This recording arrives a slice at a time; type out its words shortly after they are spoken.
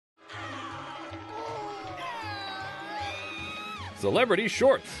Celebrity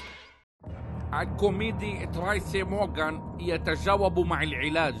Shorts. الكوميدي ترايسي مورغان يتجاوب مع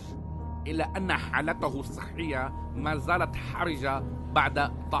العلاج، إلا أن حالته الصحية ما زالت حرجة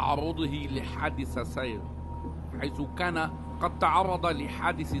بعد تعرضه لحادث سير، حيث كان قد تعرض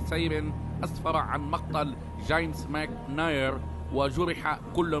لحادث سير أسفر عن مقتل جايمس ناير، وجرح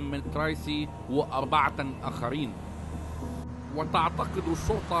كل من ترايسي وأربعة آخرين. وتعتقد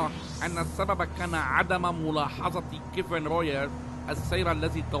الشرطة أن السبب كان عدم ملاحظة كيفن السير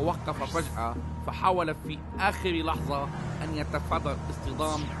الذي توقف فجأة، فحاول في آخر لحظة أن يتفادى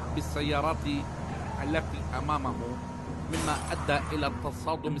الاصطدام بالسيارات التي أمامه، مما أدى إلى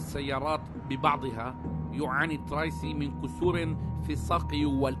تصادم السيارات ببعضها. يعاني ترايسي من كسور في الساق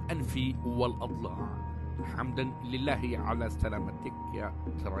والأنف والأضلاع. حمدا لله على سلامتك يا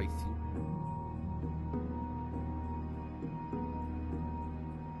ترايسي.